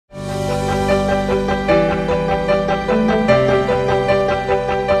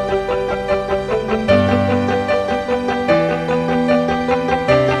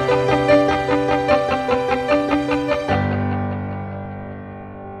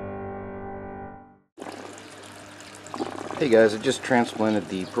Hey guys, I just transplanted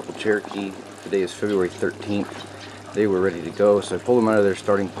the purple Cherokee. Today is February 13th. They were ready to go, so I pulled them out of their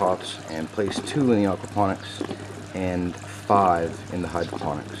starting pots and placed 2 in the aquaponics and 5 in the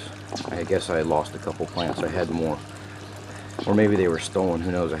hydroponics. I guess I had lost a couple plants. I had more. Or maybe they were stolen,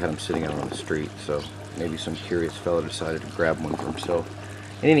 who knows. I had them sitting out on the street, so maybe some curious fellow decided to grab one for himself.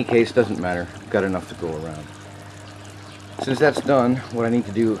 In any case, doesn't matter. I've got enough to go around. Since that's done, what I need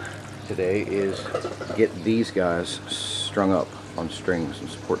to do today is get these guys strung up on strings and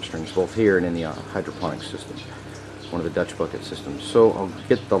support strings, both here and in the hydroponic system, one of the Dutch bucket systems. So I'll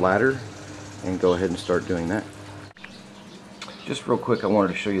get the ladder and go ahead and start doing that. Just real quick, I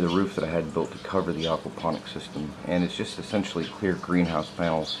wanted to show you the roof that I had built to cover the aquaponic system, and it's just essentially clear greenhouse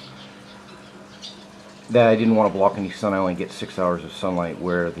panels that I didn't want to block any sun. I only get 6 hours of sunlight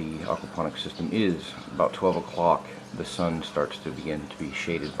where the aquaponic system is. About 12 o'clock the sun starts to begin to be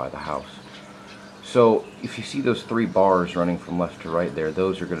shaded by the house. So if you see those 3 bars running from left to right there,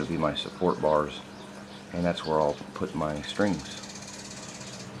 those are going to be my support bars, and that's where I'll put my strings.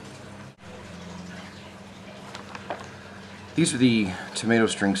 These are the tomato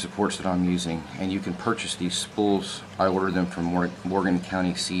string supports that I'm using, and you can purchase these spools. I ordered them from Morgan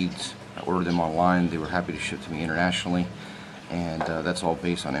County Seeds. I ordered them online. They were happy to ship to me internationally, and that's all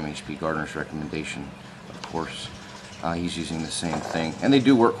based on MHP Gardner's recommendation, of course. He's using the same thing, and they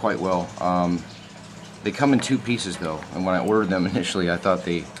do work quite well. They come in 2 pieces though, and when I ordered them initially I thought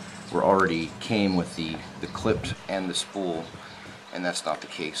they were already came with the clipped and the spool, and that's not the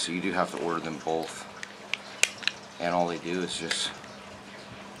case. So you do have to order them both, and all they do is just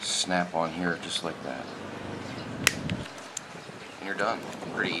snap on here just like that, and you're done.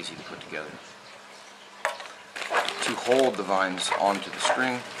 Pretty easy to put together. To hold the vines onto the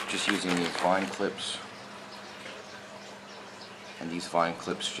string, just using these vine clips. And these vine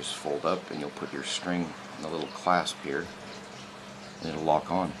clips just fold up, and you'll put your string in the little clasp here, and it'll lock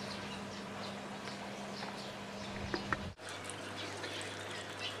on.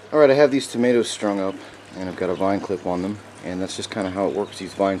 Alright, I have these tomatoes strung up, and I've got a vine clip on them, and that's just kind of how it works.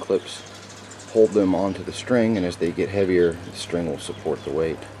 These vine clips hold them onto the string, and as they get heavier, the string will support the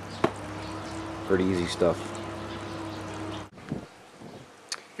weight. Pretty easy stuff.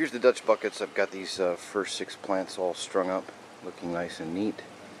 Here's the Dutch buckets. I've got these first 6 plants all strung up, looking nice and neat,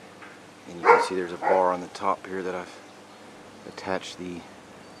 and you can see there's a bar on the top here that I've attached the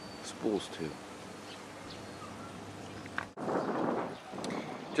spools to.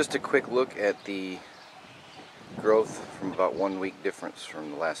 Just a quick look at the growth from about 1 week difference from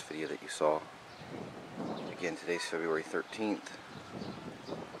the last video that you saw. Again, today's February 13th.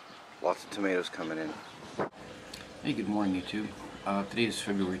 Lots of tomatoes coming in. Hey, good morning YouTube. Today is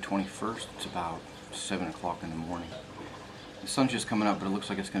February 21st. It's about 7 o'clock in the morning. The sun's just coming up, but it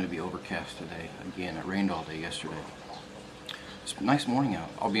looks like it's going to be overcast today. Again, it rained all day yesterday. It's a nice morning out.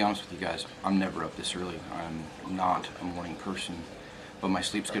 I'll be honest with you guys, I'm never up this early. I'm not a morning person, but my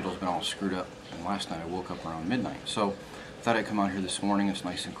sleep schedule's been all screwed up, and last night I woke up around midnight. So I thought I'd come out here this morning. It's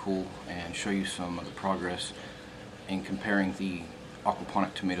nice and cool, and show you some of the progress in comparing the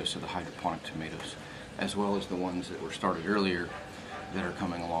aquaponic tomatoes to the hydroponic tomatoes, as well as the ones that were started earlier that are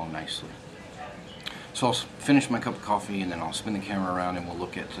coming along nicely. So I'll finish my cup of coffee, and then I'll spin the camera around and we'll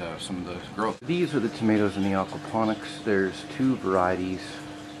look at some of the growth. These are the tomatoes in the aquaponics. There's 2 varieties,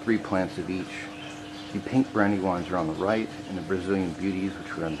 3 plants of each. The pink brandywines are on the right, and the Brazilian beauties,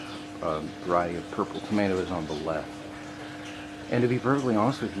 which are a variety of purple tomato, is on the left. And to be perfectly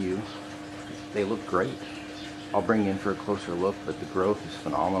honest with you, they look great. I'll bring you in for a closer look, but the growth is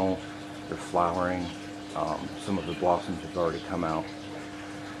phenomenal. They're flowering. Some of the blossoms have already come out,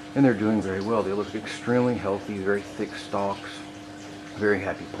 and they're doing very well. They look extremely healthy, very thick stalks, very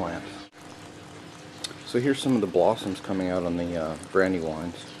happy plants. So here's some of the blossoms coming out on the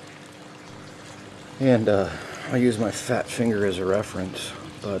brandywines. And I use my fat finger as a reference,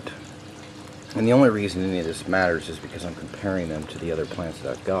 and the only reason any of this matters is because I'm comparing them to the other plants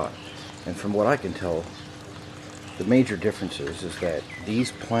that I've got. And from what I can tell, the major differences is that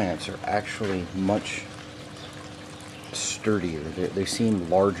these plants are actually much sturdier. They seem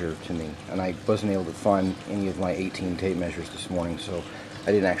larger to me, and I wasn't able to find any of my 18 tape measures this morning, so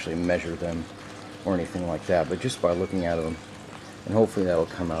I didn't actually measure them or anything like that, but just by looking at them, and hopefully that'll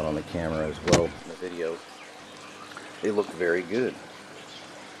come out on the camera as well in the video, they look very good.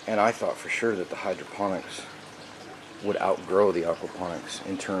 And I thought for sure that the hydroponics would outgrow the aquaponics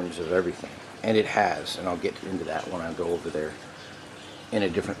in terms of everything, and it has, and I'll get into that when I go over there in a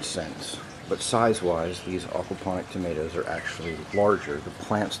different sense. But size-wise, these aquaponic tomatoes are actually larger. The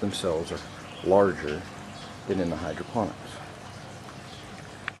plants themselves are larger than in the hydroponics.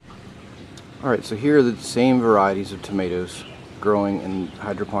 Alright, so here are the same varieties of tomatoes growing in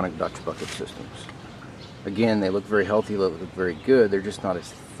hydroponic Dutch bucket systems. Again, they look very healthy, they look very good, they're just not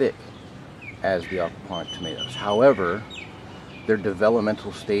as thick as the aquaponic tomatoes. However, their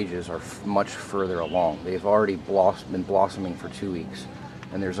developmental stages are much further along. They've already been blossoming for 2 weeks,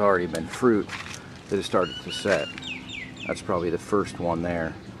 and there's already been fruit that has started to set. That's probably the first one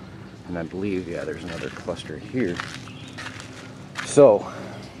there. And I believe, yeah, there's another cluster here. So,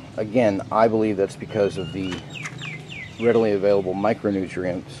 again, I believe that's because of the readily available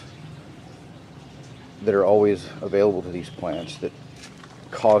micronutrients that are always available to these plants that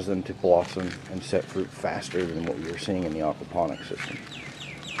cause them to blossom and set fruit faster than what we were seeing in the aquaponic system.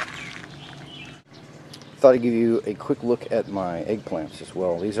 Thought I'd give you a quick look at my eggplants as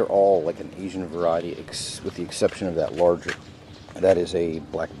well. These are all like an Asian variety with the exception of that larger. That is a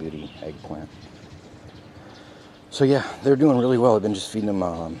Black Beauty eggplant. So yeah, they're doing really well. I've been just feeding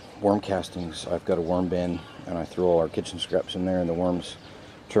them worm castings. I've got a worm bin and I throw all our kitchen scraps in there and the worms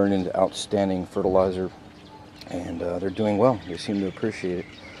turn into outstanding fertilizer. And they're doing well. They seem to appreciate it.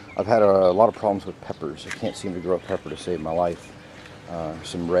 I've had a lot of problems with peppers. I can't seem to grow a pepper to save my life.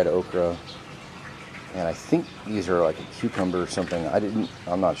 Some red okra. And I think these are like a cucumber or something.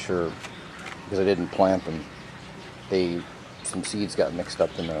 I'm not sure because I didn't plant them. Some seeds got mixed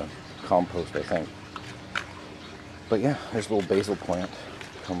up in the compost, I think. But yeah, there's a little basil plant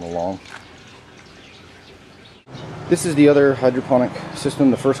coming along. This is the other hydroponic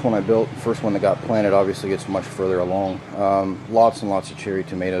system, the first one I built, first one that got planted. Obviously it's much further along. Lots and lots of cherry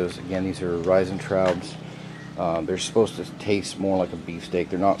tomatoes. Again, these are Riesentraubs. They're supposed to taste more like a beefsteak.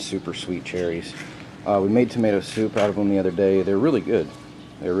 They're not super sweet cherries. We made tomato soup out of them the other day. They're really good.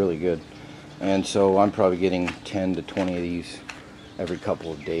 They're really good. And so I'm probably getting 10 to 20 of these every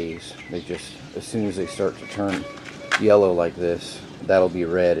couple of days. They just, as soon as they start to turn yellow like this, that'll be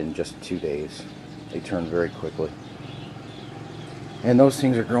red in just 2 days. They turn very quickly. And those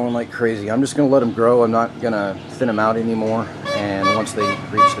things are growing like crazy. I'm just going to let them grow. I'm not going to thin them out anymore. And once they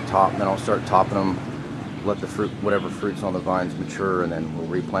reach the top, then I'll start topping them, let the fruit, whatever fruit's on the vines mature, and then we'll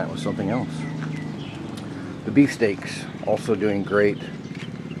replant with something else. The beefsteaks, also doing great.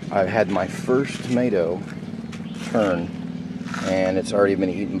 I've had my first tomato turn, and it's already been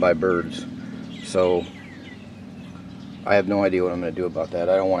eaten by birds. So I have no idea what I'm going to do about that.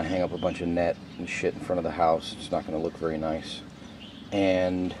 I don't want to hang up a bunch of net and shit in front of the house. It's not going to look very nice.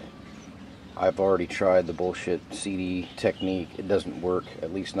 And I've already tried the bullshit CD technique. It doesn't work,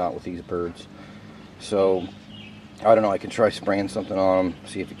 at least not with these birds. So I don't know, I can try spraying something on them,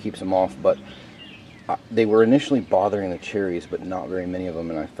 see if it keeps them off. But they were initially bothering the cherries, but not very many of them.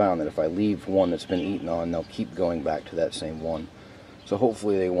 And I found that if I leave one that's been eaten on, they'll keep going back to that same one. So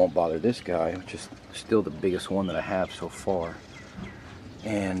hopefully they won't bother this guy, which is still the biggest one that I have so far.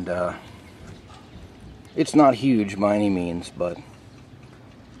 And it's not huge by any means, but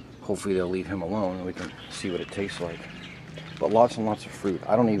hopefully they'll leave him alone and we can see what it tastes like. But lots and lots of fruit.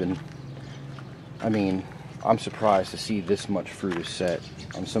 I'm surprised to see this much fruit is set.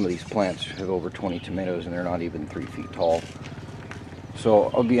 On some of these plants have over 20 tomatoes and they're not even 3 feet tall. So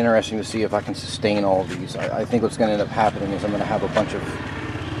it'll be interesting to see if I can sustain all of these. I think what's going to end up happening is I'm going to have a bunch of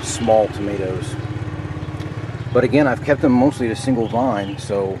small tomatoes. But again, I've kept them mostly to single vine,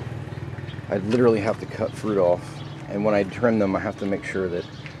 so I literally have to cut fruit off. And when I trim them, I have to make sure that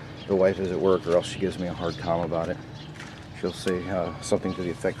the wife is at work, or else she gives me a hard time about it. She'll say something to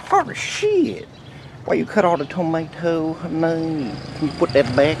the effect, "Oh shit, why you cut all the tomato? No, can you put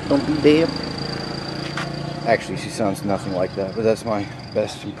that back? Don't do that." Actually, she sounds nothing like that, but that's my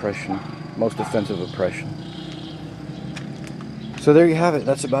best impression, most offensive impression. So there you have it.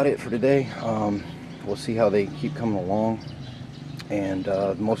 That's about it for today. We'll see how they keep coming along. And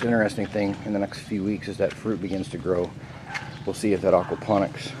the most interesting thing in the next few weeks is that fruit begins to grow. We'll see if that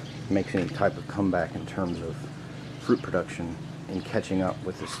aquaponics makes any type of comeback in terms of fruit production and catching up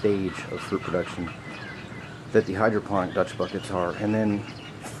with the stage of fruit production that the hydroponic Dutch buckets are. And then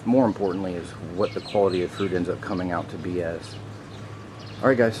more importantly is what the quality of fruit ends up coming out to be as.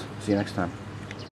 Alright guys, see you next time.